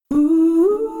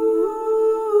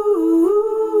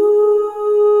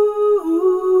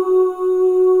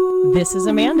This is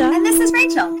Amanda. And this is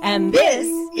Rachel. And this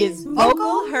is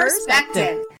Vocal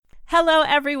Herspective. Hello,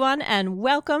 everyone, and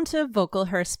welcome to Vocal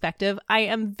Herspective. I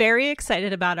am very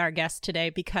excited about our guest today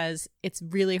because it's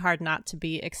really hard not to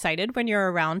be excited when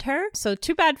you're around her. So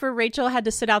too bad for Rachel had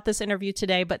to sit out this interview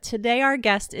today, but today our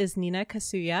guest is Nina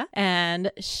Kasuya,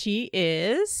 and she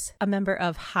is a member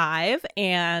of Hive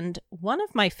and one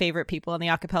of my favorite people in the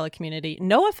a cappella community.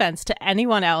 No offense to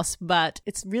anyone else, but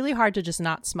it's really hard to just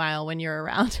not smile when you're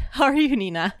around. How are you,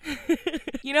 Nina?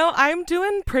 You know, I'm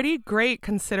doing pretty great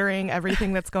considering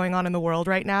everything that's going on in the world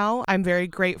right now. I'm very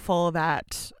grateful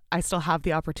that I still have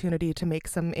the opportunity to make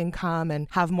some income and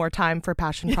have more time for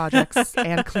passion projects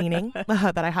and cleaning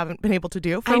that I haven't been able to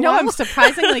do for a while. I'm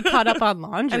surprisingly caught up on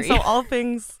laundry. And so all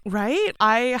things, right?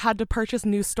 I had to purchase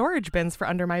new storage bins for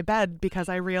under my bed because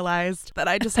I realized that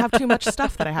I just have too much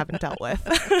stuff that I haven't dealt with.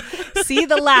 See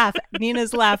the laugh.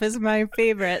 Nina's laugh is my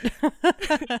favorite.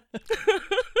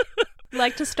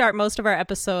 Like to start most of our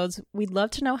episodes, we'd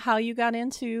love to know how you got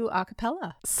into a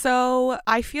cappella. So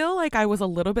I feel like I was a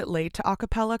little bit late to a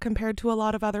cappella compared to a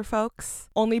lot of other folks,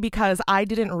 only because I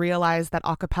didn't realize that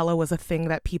a cappella was a thing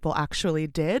that people actually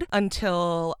did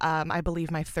until I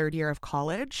believe my third year of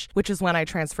college, which is when I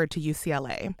transferred to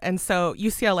UCLA. And so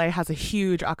UCLA has a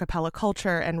huge a cappella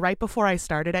culture. And right before I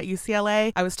started at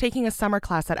UCLA, I was taking a summer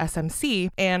class at SMC,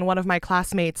 and one of my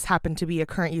classmates happened to be a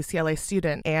current UCLA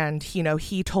student. And, you know,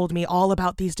 he told me all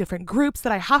about these different groups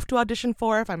that I have to audition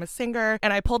for if I'm a singer.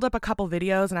 And I pulled up a couple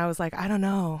videos and I was like, I don't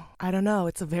know.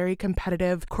 It's a very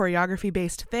competitive choreography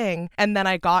based thing. And then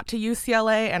I got to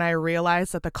UCLA and I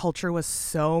realized that the culture was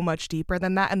so much deeper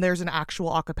than that. And there's an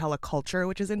actual a cappella culture,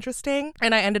 which is interesting.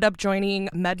 And I ended up joining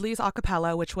Medleys A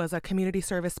Cappella, which was a community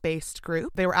service based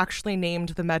group. They were actually named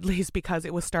the Medleys because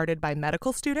it was started by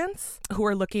medical students who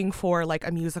were looking for like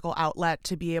a musical outlet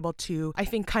to be able to, I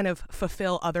think, kind of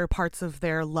fulfill other parts of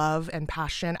their love and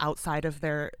passion outside of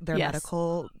their Yes.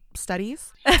 medical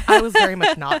studies. I was very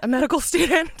much not a medical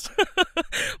student,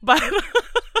 but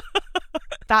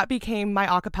that became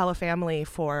my a cappella family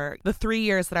for the 3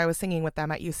 years that I was singing with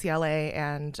them at UCLA.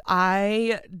 And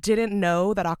I didn't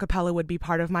know that a cappella would be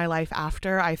part of my life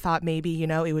after. I thought maybe, you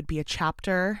know, it would be a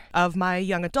chapter of my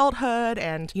young adulthood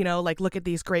and, you know, like look at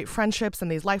these great friendships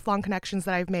and these lifelong connections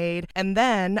that I've made. And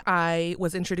then I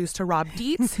was introduced to Rob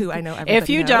Dietz, who I know everybody If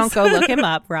you knows. don't, go look him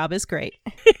up. Rob is great.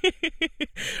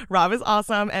 Rob is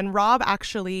awesome. And Rob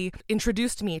actually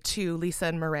introduced me to Lisa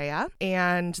and Maria.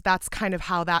 And that's kind of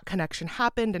how that connection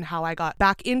happened and how I got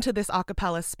back into this a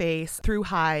cappella space through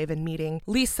Hive and meeting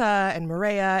Lisa and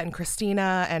Maria and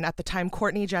Christina and at the time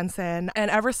Courtney Jensen.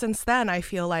 And ever since then, I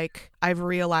feel like I've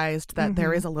realized that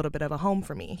there is a little bit of a home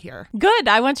for me here. Good.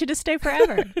 I want you to stay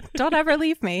forever. Don't ever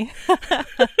leave me.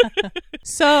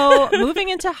 So moving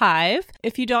into Hive,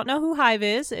 if you don't know who Hive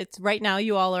is, it's right now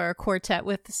you all are a quartet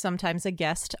with sometimes a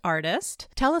guest artist.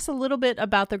 Tell us a little bit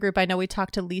about the group. I know we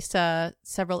talked to Lisa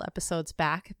several episodes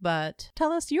back, but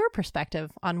tell us your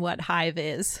perspective on what Hive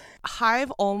is.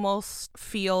 Hive almost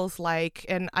feels like,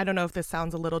 and I don't know if this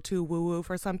sounds a little too woo-woo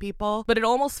for some people, but it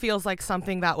almost feels like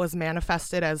something that was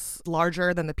manifested as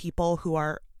larger than the people who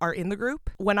are in the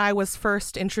group. When I was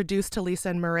first introduced to Lisa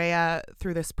and Maria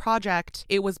through this project,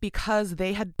 it was because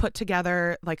they had put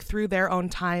together, like through their own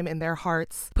time in their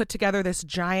hearts, put together this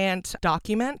giant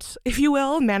document, if you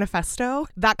will, manifesto,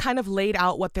 that kind of laid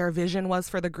out what their vision was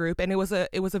for the group. And it was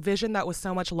a vision that was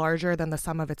so much larger than the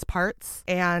sum of its parts.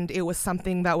 And it was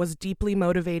something that was deeply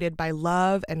motivated by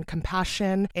love and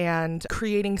compassion and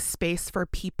creating space for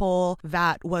people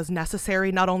that was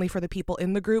necessary, not only for the people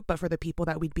in the group, but for the people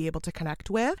that we'd be able to connect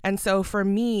with. And so for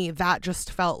me, that just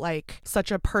felt like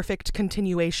such a perfect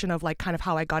continuation of like kind of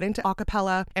how I got into a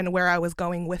cappella and where I was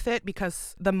going with it,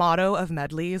 because the motto of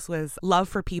Medleys was love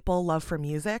for people, love for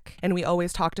music. And we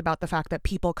always talked about the fact that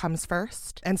people comes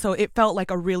first. And so it felt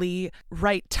like a really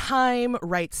right time,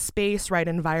 right space, right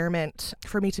environment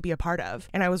for me to be a part of.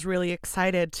 And I was really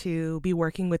excited to be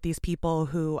working with these people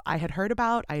who I had heard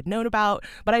about, I had known about,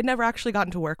 but I'd never actually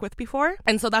gotten to work with before.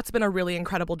 And so that's been a really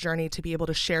incredible journey to be able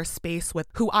to share space with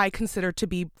who I consider to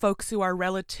be folks who are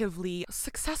relatively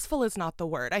successful is not the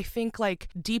word. I think like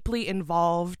deeply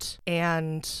involved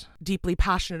and deeply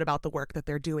passionate about the work that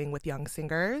they're doing with young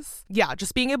singers. Yeah,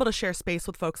 just being able to share space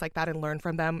with folks like that and learn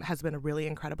from them has been a really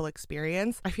incredible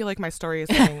experience. I feel like my story is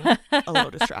getting a little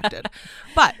distracted,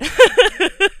 but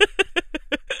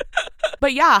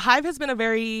But yeah, Hive has been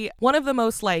one of the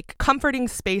most like comforting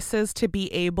spaces to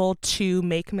be able to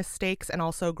make mistakes and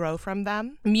also grow from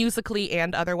them, musically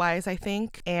and otherwise, I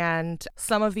think. And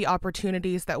some of the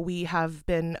opportunities that we have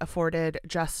been afforded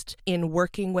just in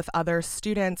working with other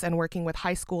students and working with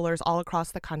high schoolers all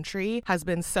across the country has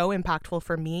been so impactful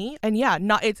for me. And yeah,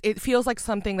 it feels like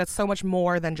something that's so much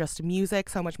more than just music,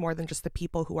 so much more than just the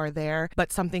people who are there,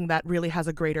 but something that really has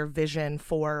a greater vision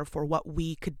for what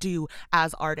we could do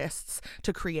as artists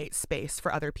to create space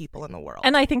for other people in the world.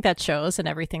 And I think that shows in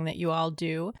everything that you all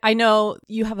do. I know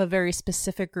you have a very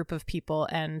specific group of people,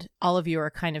 and all of you are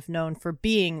kind of known for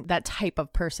being that type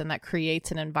of person that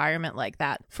creates an environment like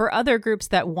that. For other groups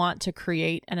that want to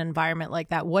create an environment like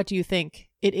that, what do you think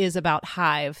it is about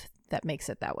Hive that makes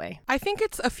it that way? I think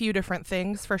it's a few different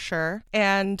things for sure.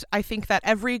 And I think that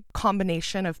every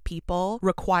combination of people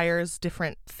requires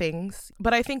different things.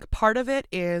 But I think part of it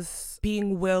is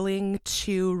being willing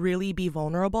to really be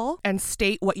vulnerable and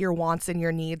state what your wants and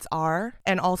your needs are,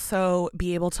 and also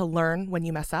be able to learn when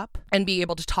you mess up and be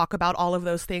able to talk about all of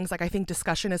those things. Like, I think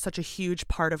discussion is such a huge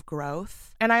part of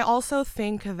growth. And I also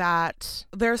think that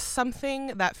there's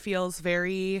something that feels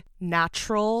very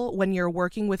natural when you're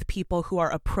working with people who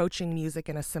are approaching music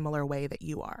in a similar way that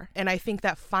you are. And I think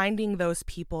that finding those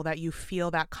people that you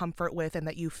feel that comfort with and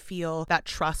that you feel that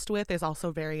trust with is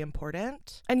also very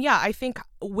important. And yeah, I think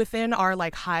within our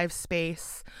like Hive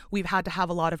space, we've had to have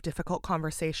a lot of difficult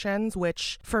conversations,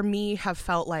 which for me have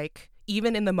felt like,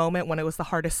 even in the moment when it was the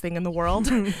hardest thing in the world,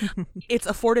 it's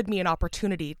afforded me an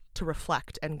opportunity to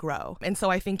reflect and grow. And so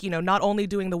I think, not only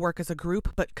doing the work as a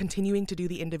group, but continuing to do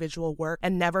the individual work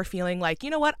and never feeling like, you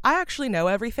know what, I actually know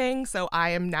everything, so I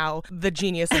am now the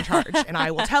genius in charge and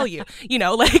I will tell you,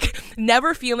 like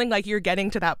never feeling like you're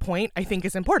getting to that point, I think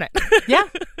is important. Yeah.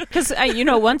 Because,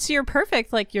 once you're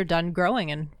perfect, like you're done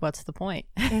growing, and what's the point?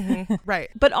 Mm-hmm. Right.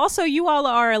 But also you all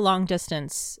are a long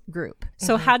distance group.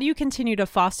 So how do you continue to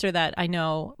foster that? I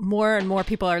know more and more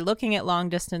people are looking at long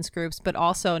distance groups, but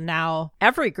also now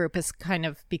every group is kind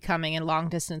of becoming a long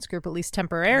distance group, at least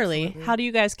temporarily. Absolutely. How do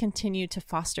you guys continue to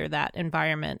foster that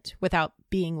environment without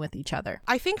being with each other?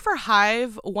 I think for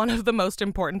Hive, one of the most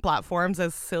important platforms,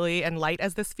 as silly and light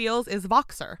as this feels, is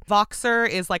Voxer. Voxer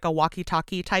is like a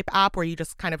walkie-talkie type app where you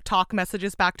just kind of talk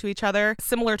messages back to each other,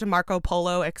 similar to Marco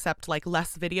Polo, except like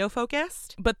less video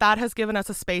focused. But that has given us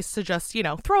a space to just,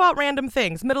 throw out random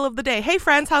things, middle of the day. Hey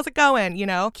friends, how's it going?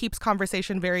 Keeps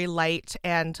conversation very light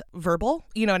and verbal,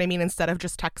 you know what I mean, instead of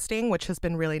just texting, which has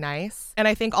been really nice. And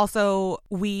I think also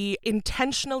we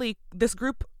intentionally, this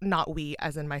group, not we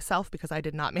as in myself, because I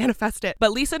did not manifest it,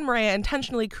 but Lisa and Maria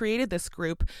intentionally created this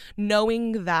group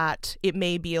knowing that it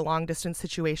may be a long distance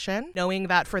situation, knowing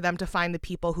that for them to find the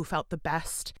people who felt the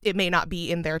best, it may not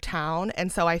be in their town.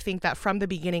 And so I think that from the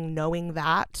beginning, knowing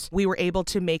that, we were able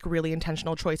to make really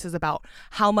intentional choices about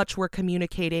how much we're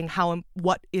communicating,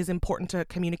 what is important to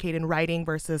communicate in writing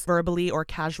versus verbally or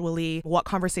casually, what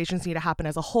conversations need to happen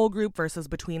as a whole group versus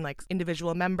between like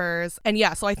individual members. And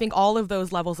yeah, so I think all of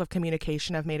those levels of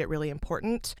communication have made it really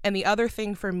important. And the other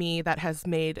thing for me that has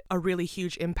made a really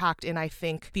huge impact in, I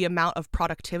think, the amount of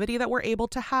productivity that we're able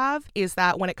to have is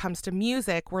that when it comes to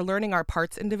music, we're learning our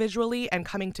parts individually and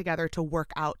coming together to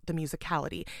work out the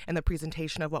musicality and the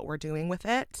presentation of what we're doing with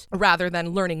it, rather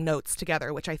than learning notes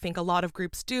together, which I think a lot of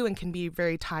groups do and can be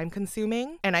very time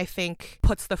consuming. And I think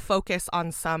puts the focus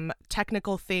on some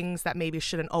technical things that maybe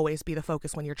shouldn't always be the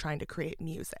focus when you're trying to create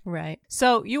music. Right.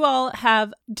 So you all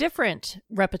have different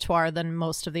repertoire than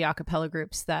most of the a cappella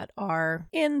groups that are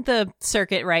in the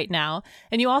circuit right now.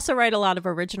 And you also write a lot of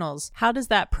originals. How does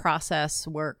that process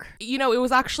work? It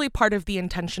was actually part of the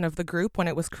intention of the group when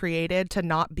it was created to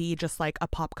not be just like a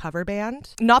pop cover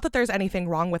band. Not that there's anything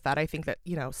wrong with that. I think that,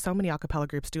 so many a cappella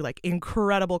groups do like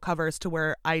incredible covers to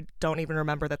where I don't even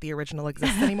remember that the original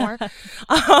exists anymore.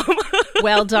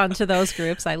 Well done to those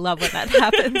groups. I love when that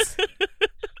happens.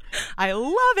 I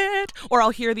love it. Or I'll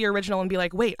hear the original and be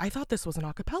like, wait, I thought this was an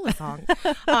a cappella song.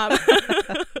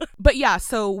 But yeah,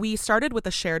 so we started with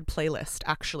a shared playlist,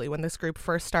 actually, when this group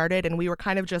first started. And we were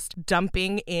kind of just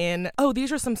dumping in,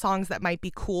 these are some songs that might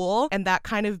be cool. And that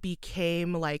kind of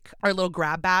became like our little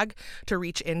grab bag to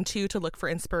reach into to look for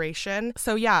inspiration.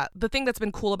 So yeah, the thing that's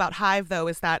been cool about Hive, though,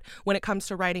 is that when it comes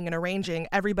to writing and arranging,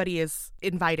 everybody is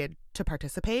invited to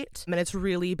participate. And it's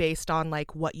really based on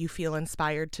like what you feel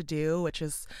inspired to do, which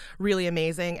is really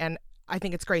amazing. And I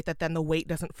think it's great that then the weight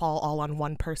doesn't fall all on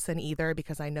one person either,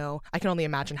 because I can only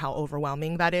imagine how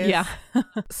overwhelming that is. Yeah.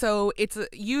 So it's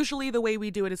usually the way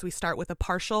we do it is we start with a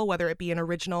partial, whether it be an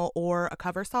original or a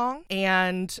cover song.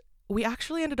 And we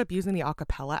actually ended up using the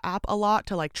Acapella app a lot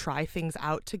to like try things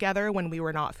out together when we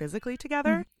were not physically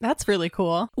together. That's really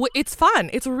cool. It's fun.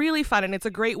 It's really fun. And it's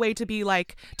a great way to be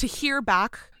like, to hear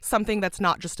back something that's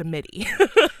not just a MIDI.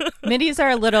 MIDIs are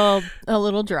a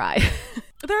little dry.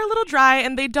 They're a little dry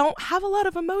and they don't have a lot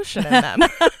of emotion in them.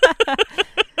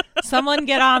 Someone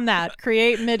get on that.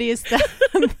 Create MIDIs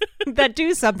that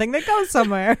do something, that goes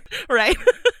somewhere. Right.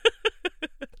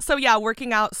 So yeah,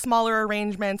 working out smaller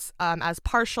arrangements as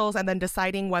partials and then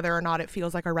deciding whether or not it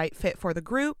feels like a right fit for the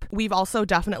group. We've also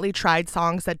definitely tried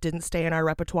songs that didn't stay in our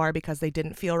repertoire because they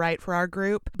didn't feel right for our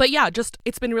group. But yeah,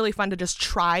 it's been really fun to just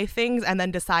try things and then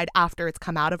decide after it's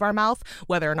come out of our mouth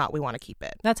whether or not we want to keep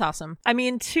it. That's awesome. I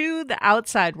mean, to the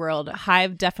outside world,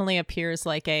 Hive definitely appears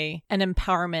like an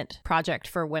empowerment project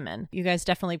for women. You guys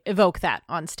definitely evoke that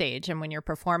on stage and when you're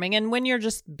performing and when you're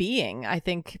just being. I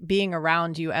think being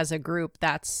around you as a group,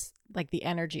 that's like the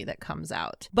energy that comes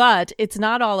out. But it's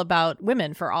not all about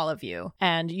women for all of you.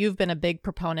 And you've been a big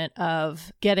proponent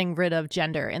of getting rid of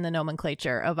gender in the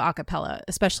nomenclature of a cappella,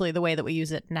 especially the way that we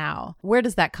use it now. Where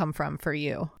does that come from for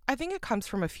you? I think it comes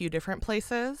from a few different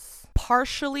places.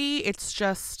 Partially, it's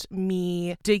just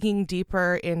me digging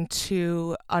deeper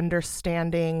into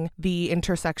understanding the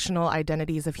intersectional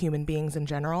identities of human beings in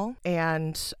general.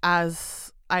 And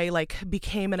as I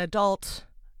became an adult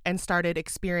and started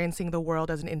experiencing the world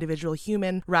as an individual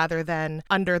human rather than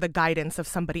under the guidance of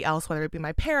somebody else, whether it be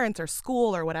my parents or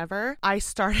school or whatever, I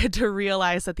started to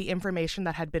realize that the information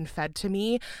that had been fed to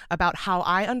me about how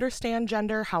I understand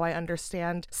gender, how I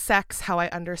understand sex, how I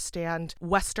understand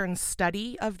Western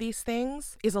study of these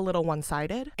things is a little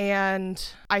one-sided. And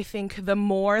I think the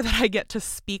more that I get to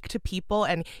speak to people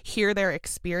and hear their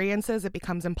experiences, it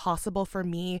becomes impossible for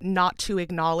me not to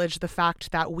acknowledge the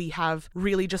fact that we have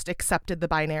really just accepted the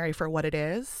binary for what it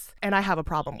is. And I have a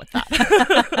problem with that.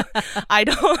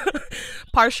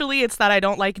 Partially it's that I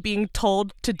don't like being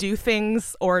told to do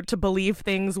things or to believe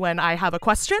things when I have a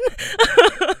question.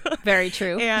 Very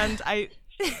true. And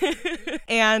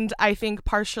I think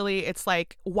partially it's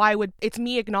like, it's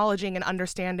me acknowledging and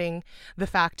understanding the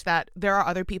fact that there are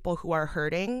other people who are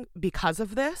hurting because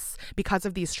of this, because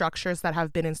of these structures that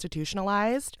have been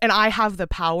institutionalized. And I have the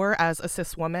power as a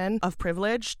cis woman of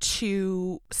privilege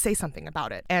to say something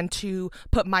about it and to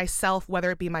put myself, whether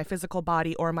it be my physical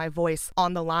body or my voice,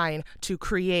 on the line to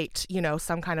create,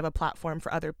 some kind of a platform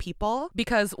for other people.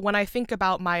 Because when I think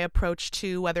about my approach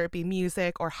to whether it be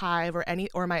music or Hive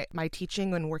or my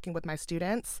teaching and working with my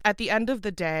students, at the end of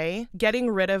the day, getting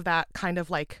rid of that kind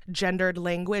of gendered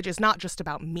language is not just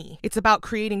about me. It's about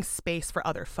creating space for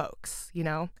other folks,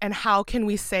 And how can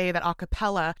we say that a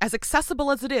cappella, as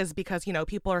accessible as it is, because,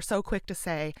 people are so quick to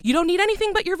say, you don't need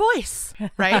anything but your voice,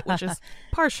 right? Which is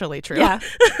partially true. Yeah.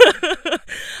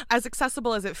 As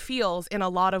accessible as it feels, in a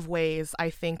lot of ways, I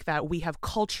think that we have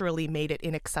culturally made it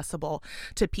inaccessible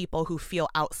to people who feel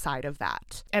outside of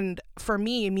that. And for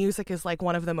me, music is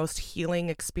one of the most healing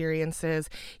experiences,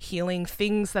 healing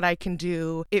things that I can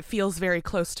do. It feels very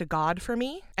close to God for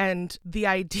me. And the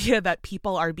idea that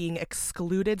people are being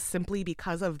excluded simply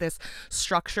because of this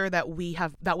structure that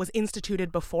was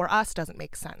instituted before us doesn't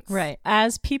make sense. Right.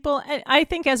 As people, I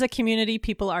think as a community,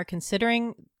 people are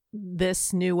considering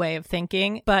this new way of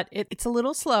thinking, but it's a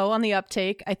little slow on the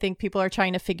uptake. I think people are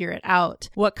trying to figure it out.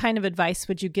 What kind of advice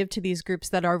would you give to these groups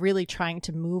that are really trying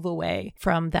to move away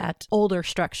from that older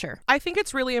structure? I think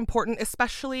it's really important,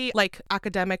 especially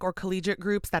academic or collegiate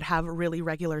groups that have really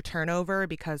regular turnover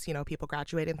because, people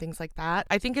graduate and things like that.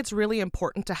 I think it's really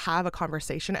important to have a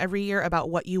conversation every year about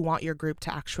what you want your group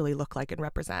to actually look like and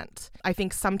represent. I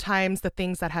think sometimes the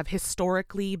things that have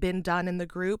historically been done in the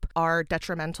group are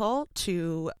detrimental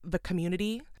to the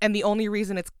community. And the only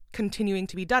reason it's continuing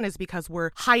to be done is because we're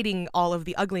hiding all of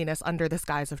the ugliness under this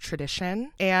guise of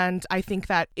tradition. And I think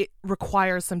that it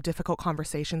requires some difficult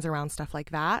conversations around stuff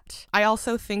like that. I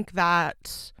also think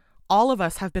that all of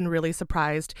us have been really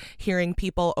surprised hearing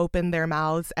people open their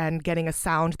mouths and getting a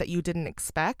sound that you didn't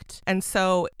expect. And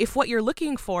so if what you're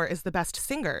looking for is the best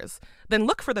singers, then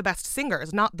look for the best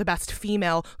singers, not the best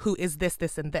female who is this,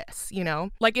 this, and this,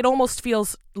 It almost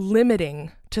feels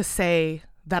limiting to say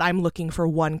that I'm looking for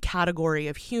one category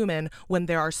of human when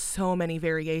there are so many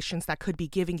variations that could be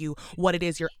giving you what it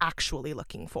is you're actually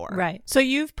looking for. Right. So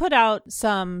you've put out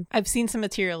I've seen some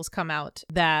materials come out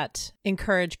that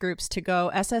encourage groups to go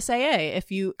SSAA.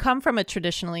 If you come from a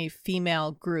traditionally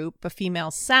female group, a female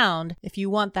sound, if you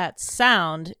want that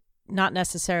sound, not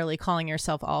necessarily calling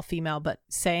yourself all female, but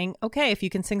saying, okay, if you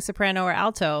can sing soprano or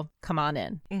alto, come on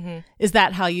in. Mm-hmm. Is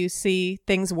that how you see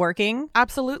things working?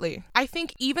 Absolutely. I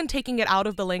think even taking it out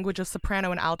of the language of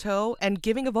soprano and alto and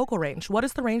giving a vocal range. What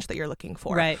is the range that you're looking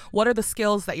for? Right. What are the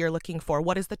skills that you're looking for?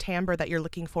 What is the timbre that you're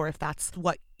looking for if that's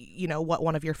what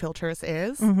one of your filters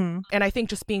is? Mm-hmm. And I think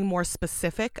just being more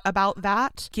specific about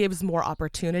that gives more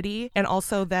opportunity. And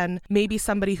also then maybe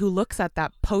somebody who looks at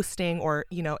that posting, or,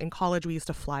 in college we used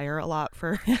to flyer a lot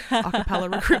for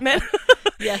acapella recruitment.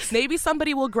 Yes. Maybe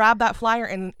somebody will grab that flyer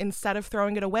and instead of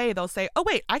throwing it away, they'll say, oh,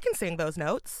 wait, I can sing those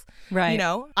notes. Right.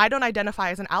 I don't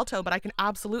identify as an alto, but I can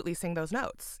absolutely sing those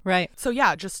notes. Right. So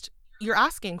yeah, you're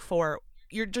asking for,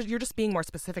 you're just being more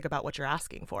specific about what you're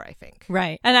asking for, I think.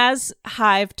 Right. And as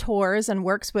Hive tours and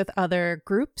works with other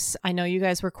groups, I know you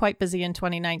guys were quite busy in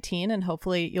 2019, and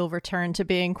hopefully you'll return to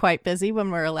being quite busy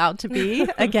when we're allowed to be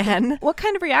again. What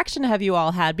kind of reaction have you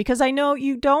all had? Because I know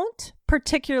you don't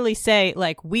particularly say,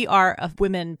 like, we are a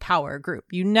women power group.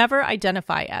 You never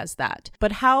identify as that.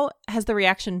 But how has the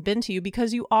reaction been to you?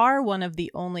 Because you are one of the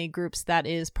only groups that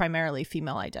is primarily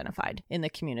female identified in the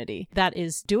community that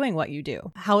is doing what you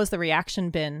do. How has the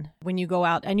reaction been when you go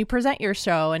out and you present your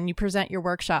show and you present your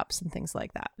workshops and things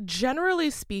like that? Generally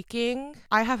speaking,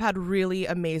 I have had really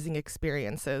amazing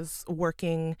experiences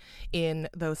working in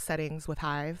those settings with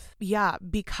Hive. Yeah,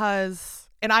 because...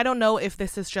 And I don't know if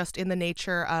this is just in the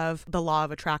nature of the law of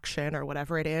attraction or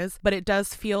whatever it is, but it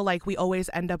does feel like we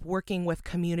always end up working with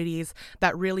communities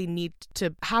that really need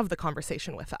to have the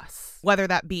conversation with us, whether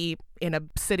that be in a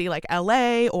city like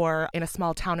LA or in a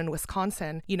small town in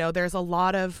Wisconsin. There's a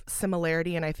lot of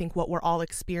similarity, and I think what we're all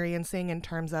experiencing in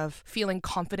terms of feeling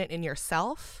confident in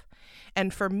yourself.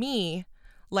 And for me,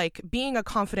 like, being a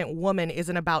confident woman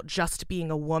isn't about just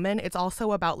being a woman. It's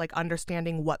also about, like,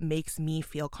 understanding what makes me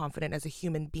feel confident as a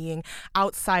human being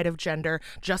outside of gender,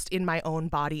 just in my own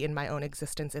body, in my own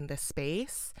existence in this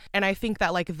space. And I think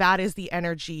that, like, that is the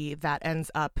energy that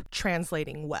ends up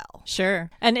translating well. Sure.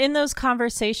 And in those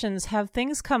conversations, have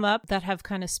things come up that have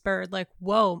kind of spurred, like,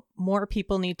 whoa, more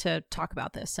people need to talk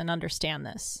about this and understand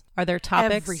this? Are there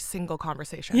topics? Every single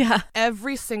conversation. Yeah.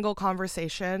 Every single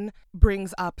conversation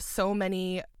brings up so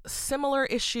many similar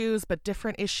issues, but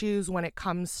different issues when it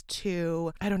comes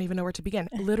to, I don't even know where to begin.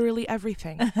 Literally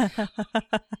everything.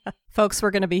 Folks,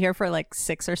 we're going to be here for like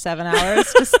 6 or 7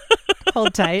 hours. Just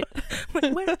hold tight.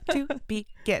 Where to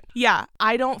begin? Yeah,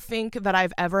 I don't think that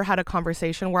I've ever had a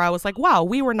conversation where I was like, wow,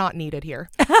 we were not needed here.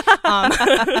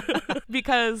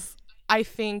 Because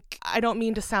I don't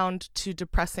mean to sound too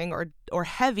depressing or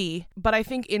heavy, but I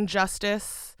think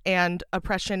injustice and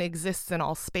oppression exists in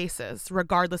all spaces,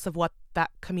 regardless of what that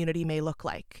community may look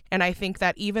like. And I think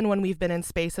that even when we've been in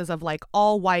spaces of like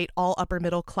all white, all upper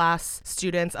middle class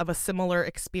students of a similar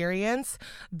experience,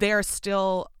 they're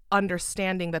still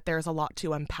understanding that there's a lot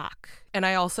to unpack. And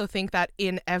I also think that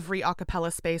in every a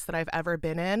cappella space that I've ever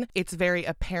been in, it's very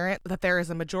apparent that there is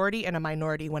a majority and a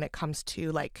minority when it comes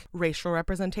to like racial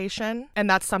representation. And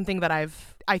that's something that I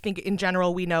think in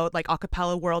general, we know like a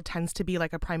cappella world tends to be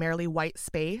like a primarily white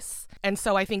space. And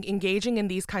so I think engaging in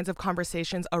these kinds of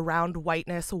conversations around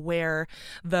whiteness, where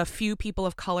the few people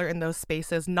of color in those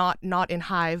spaces, not in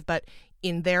Hive, but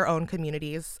in their own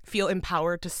communities, feel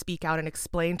empowered to speak out and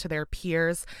explain to their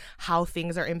peers how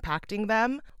things are impacting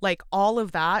them. Like, all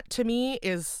of that to me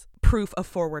is proof of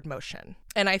forward motion.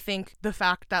 And I think the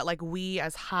fact that like we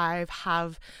as Hive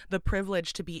have the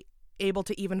privilege to be able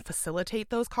to even facilitate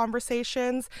those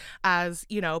conversations as,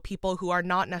 you know, people who are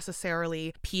not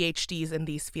necessarily PhDs in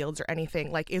these fields or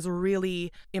anything, like, is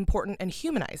really important and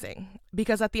humanizing.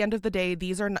 Because at the end of the day,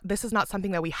 this is not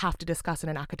something that we have to discuss in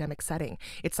an academic setting.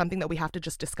 It's something that we have to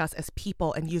just discuss as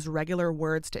people and use regular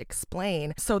words to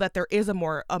explain, so that there is a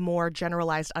more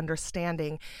generalized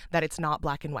understanding that it's not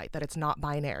black and white, that it's not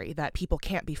binary, that people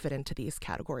can't be fit into these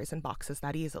categories and boxes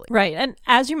that easily. Right. And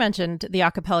as you mentioned, the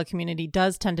a cappella community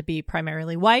does tend to be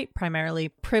primarily white, primarily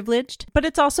privileged, but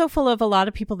it's also full of a lot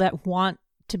of people that want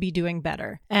to be doing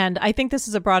better. And I think this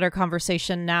is a broader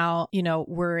conversation now. You know,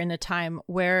 we're in a time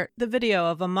where the video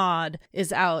of Ahmad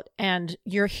is out and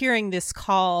you're hearing this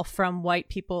call from white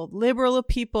people, liberal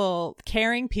people,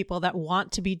 caring people that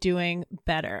want to be doing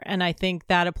better. And I think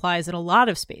that applies in a lot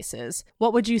of spaces.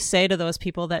 What would you say to those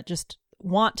people that just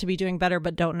want to be doing better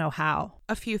but don't know how?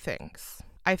 A few things.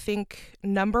 I think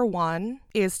number one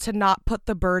is to not put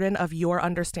the burden of your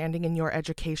understanding and your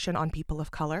education on people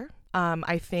of color.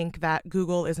 I think that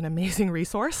Google is an amazing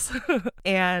resource,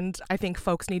 and I think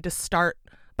folks need to start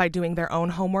by doing their own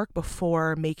homework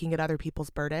before making it other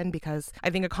people's burden. Because I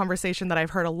think a conversation that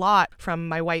I've heard a lot from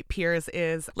my white peers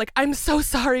is like, I'm so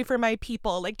sorry for my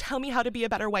people. Like, tell me how to be a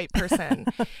better white person.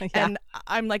 Yeah. And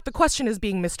I'm like, the question is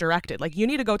being misdirected. Like, you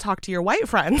need to go talk to your white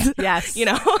friends. Yes. You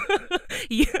know?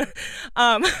 Yeah.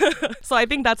 So I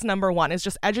think that's number one, is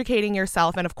just educating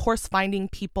yourself, and of course finding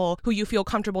people who you feel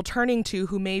comfortable turning to,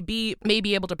 who may be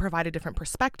able to provide a different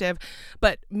perspective,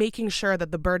 but making sure that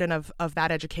the burden of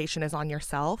that education is on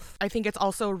yourself. I think it's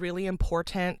also really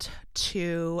important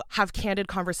to have candid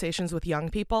conversations with young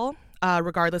people.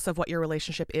 Regardless of what your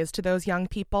relationship is to those young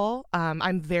people.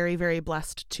 I'm very, very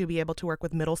blessed to be able to work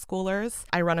with middle schoolers.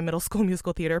 I run a middle school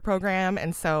musical theater program.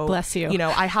 And so, bless you. You know,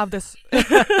 I have this, it's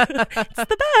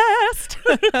the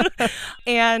best.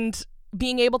 And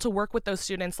being able to work with those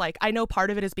students, like, I know part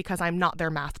of it is because I'm not their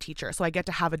math teacher, so I get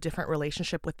to have a different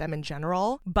relationship with them in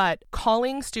general, but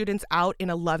calling students out in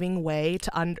a loving way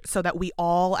so that we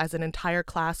all as an entire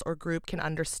class or group can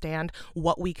understand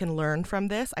what we can learn from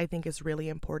this, I think is really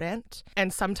important.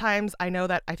 And sometimes I know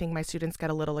that I think my students get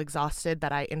a little exhausted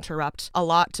that I interrupt a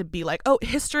lot to be like, oh,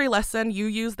 history lesson, you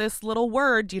use this little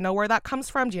word. Do you know where that comes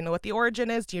from? Do you know what the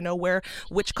origin is? Do you know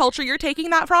which culture you're taking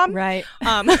that from? Right.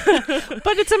 But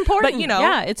it's important. But, you know,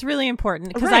 yeah, it's really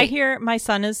important because I hear my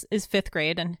son is 5th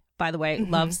grade, and by the way,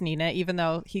 loves Nina, even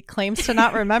though he claims to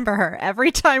not remember her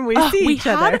every time we see each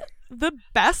other. The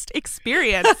best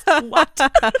experience. What?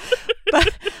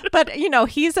 but you know,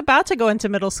 he's about to go into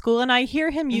middle school, and I hear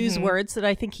him use words that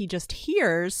I think he just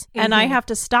hears, and I have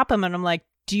to stop him, and I'm like,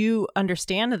 do you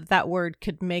understand that that word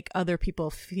could make other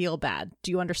people feel bad?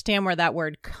 Do you understand where that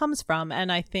word comes from?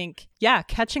 And I think, yeah,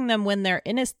 catching them when they're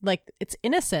like it's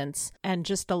innocence and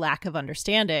just a lack of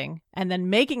understanding, and then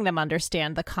making them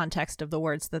understand the context of the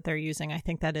words that they're using. I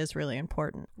think that is really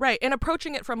important. Right. And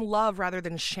approaching it from love rather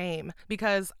than shame,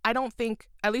 because I don't think,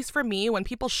 at least for me, when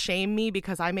people shame me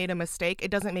because I made a mistake,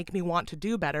 it doesn't make me want to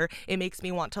do better. It makes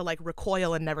me want to like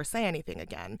recoil and never say anything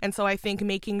again. And so I think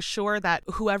making sure that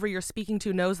whoever you're speaking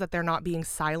to knows that they're not being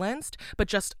silenced, but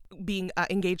just being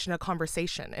engaged in a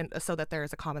conversation, and so that there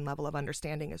is a common level of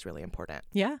understanding is really important.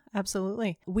 Yeah,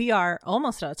 absolutely. We are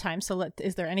almost out of time. So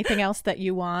is there anything else that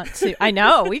you want to, I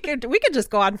know we could just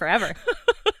go on forever.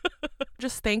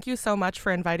 Just thank you so much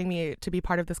for inviting me to be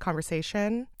part of this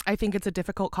conversation. I think it's a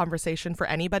difficult conversation for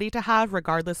anybody to have,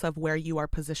 regardless of where you are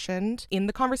positioned in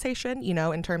the conversation, you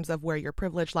know, in terms of where your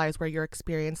privilege lies, where your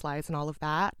experience lies, and all of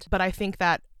that. But I think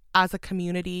that as a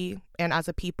community and as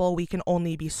a people, we can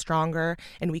only be stronger,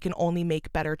 and we can only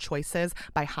make better choices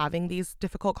by having these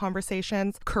difficult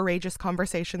conversations, courageous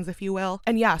conversations, if you will.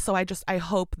 And yeah, so I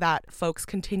hope that folks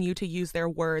continue to use their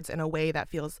words in a way that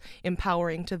feels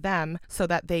empowering to them, so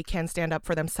that they can stand up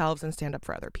for themselves and stand up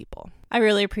for other people. I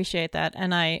really appreciate that.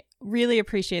 And I really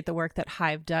appreciate the work that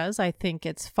Hive does. I think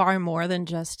it's far more than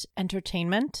just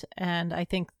entertainment. And I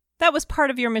think that was part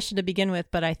of your mission to begin with,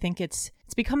 but I think it's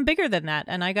become bigger than that.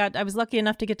 And I was lucky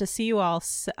enough to get to see you all.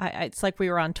 It's like we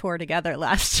were on tour together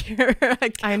last year.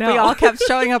 I know. We all kept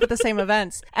showing up at the same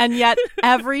events. And yet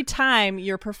every time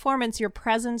your performance, your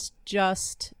presence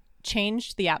just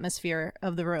changed the atmosphere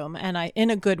of the room, and in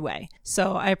a good way.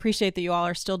 So I appreciate that you all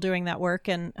are still doing that work,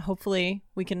 and hopefully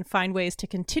we can find ways to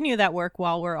continue that work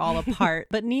while we're all apart.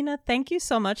 But Nina, thank you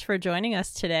so much for joining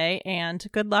us today, and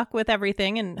good luck with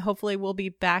everything, and hopefully we'll be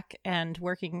back and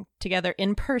working together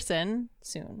in person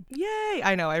soon. Yay!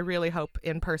 I know, I really hope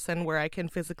in person, where I can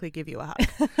physically give you a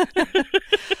hug.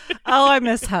 Oh, I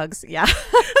miss hugs. Yeah.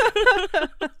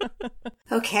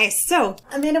 Okay, so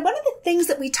Amanda, one of the things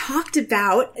that we talked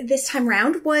about this time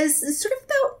around was sort of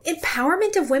about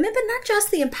empowerment of women, but not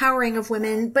just the empowering of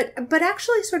women, but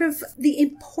actually sort of the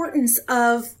importance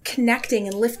of connecting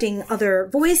and lifting other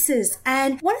voices.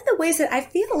 And one of the ways that I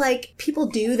feel like people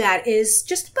do that is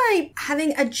just by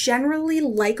having a generally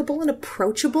likable and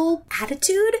approachable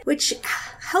attitude, which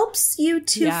helps you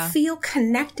to feel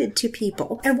connected to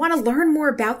people and want to learn more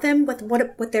about them,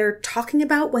 what they're talking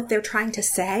about, what they're trying to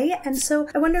say. And so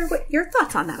I wonder what your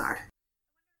thoughts on that are.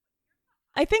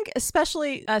 I think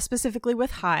especially specifically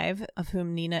with Hive, of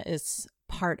whom Nina is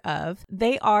part of,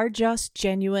 they are just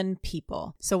genuine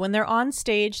people. So when they're on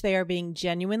stage, they are being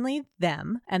genuinely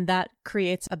them, and that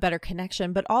creates a better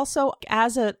connection. But also,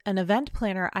 as an event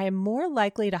planner, I am more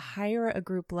likely to hire a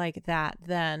group like that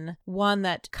than one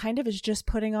that kind of is just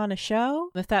putting on a show,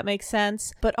 if that makes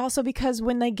sense. But also because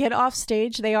when they get off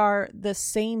stage, they are the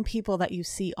same people that you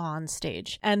see on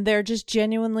stage, and they're just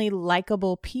genuinely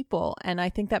likable people. And I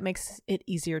think that makes it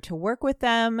easier to work with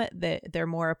them. They're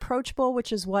more approachable,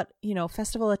 which is what,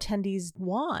 festival attendees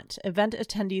want. Event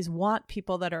attendees want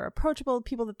people that are approachable,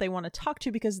 people that they want to talk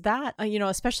to, because that,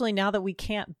 especially now that we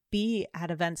can't be at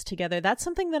events together. That's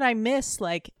something that I miss,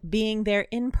 like being there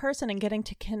in person and getting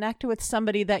to connect with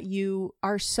somebody that you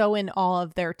are so in awe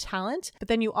of their talent, but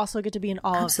then you also get to be in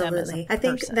awe of them as a person. I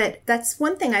think that's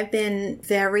one thing I've been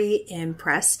very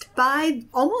impressed by,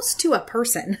 almost to a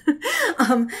person.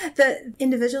 The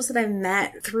individuals that I've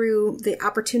met through the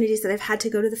opportunities that I've had to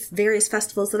go to the various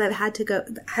festivals that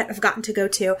I've gotten to go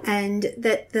to, and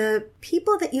that the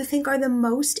people that you think are the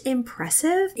most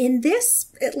impressive in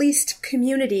this, at least,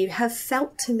 community have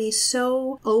felt to me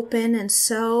so open and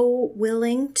so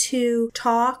willing to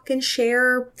talk and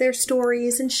share their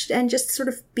stories and just sort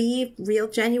of be real,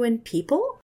 genuine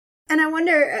people. And I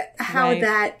wonder how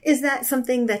that is that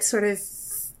something that's sort of,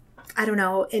 I don't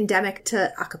know, endemic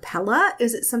to a cappella?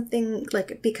 Is it something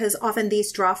like, because often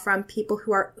these draw from people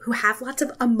who have lots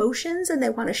of emotions and they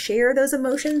want to share those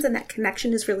emotions, and that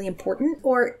connection is really important?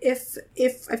 Or if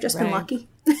I've just been lucky.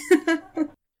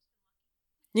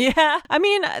 Yeah. I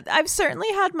mean, I've certainly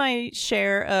had my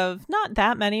share of, not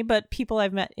that many, but people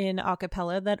I've met in a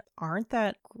cappella that aren't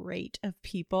that great of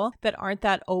people, that aren't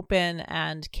that open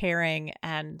and caring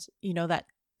and, you know, that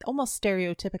almost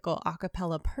stereotypical a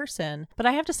cappella person. But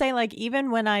I have to say, like,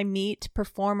 even when I meet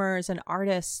performers and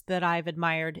artists that I've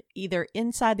admired, either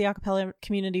inside the a cappella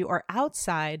community or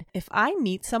outside, if I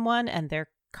meet someone and they're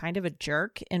kind of a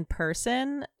jerk in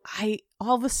person, I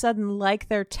all of a sudden like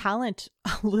their talent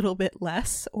a little bit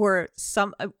less, or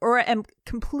am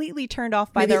completely turned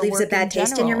off by their work in general. Maybe leaves a bad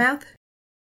taste in your mouth.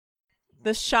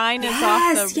 The shine is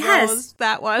off the rose.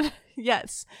 That one.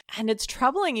 Yes. And it's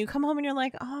troubling. You come home and you're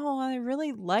like, oh, I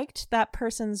really liked that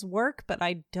person's work, but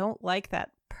I don't like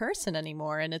that person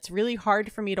anymore. And it's really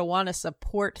hard for me to want to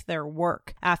support their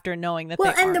work after knowing that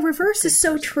and the reverse is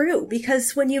so true,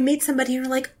 because when you meet somebody, you're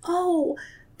like, oh,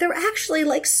 they're actually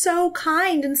like so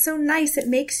kind and so nice. It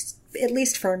makes, at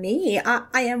least for me,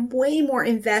 I am way more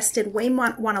invested,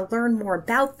 want to learn more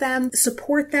about them,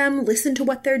 support them, listen to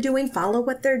what they're doing, follow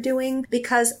what they're doing,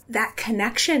 because that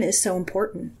connection is so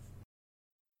important.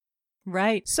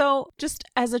 Right. So just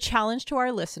as a challenge to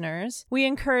our listeners, we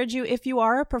encourage you, if you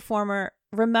are a performer,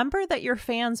 remember that your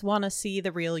fans want to see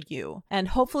the real you. And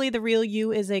hopefully the real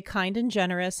you is a kind and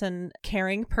generous and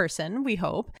caring person, we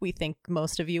hope. We think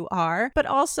most of you are. But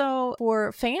also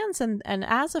for fans and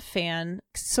as a fan,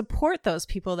 support those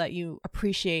people that you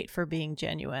appreciate for being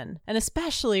genuine. And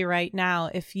especially right now,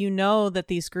 if you know that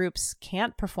these groups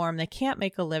can't perform, they can't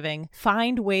make a living,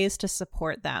 find ways to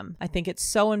support them. I think it's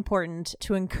so important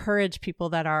to encourage people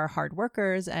that are hard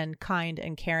workers and kind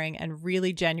and caring and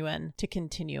really genuine to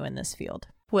continue in this field.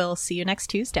 We'll see you next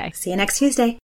Tuesday. See you next Tuesday.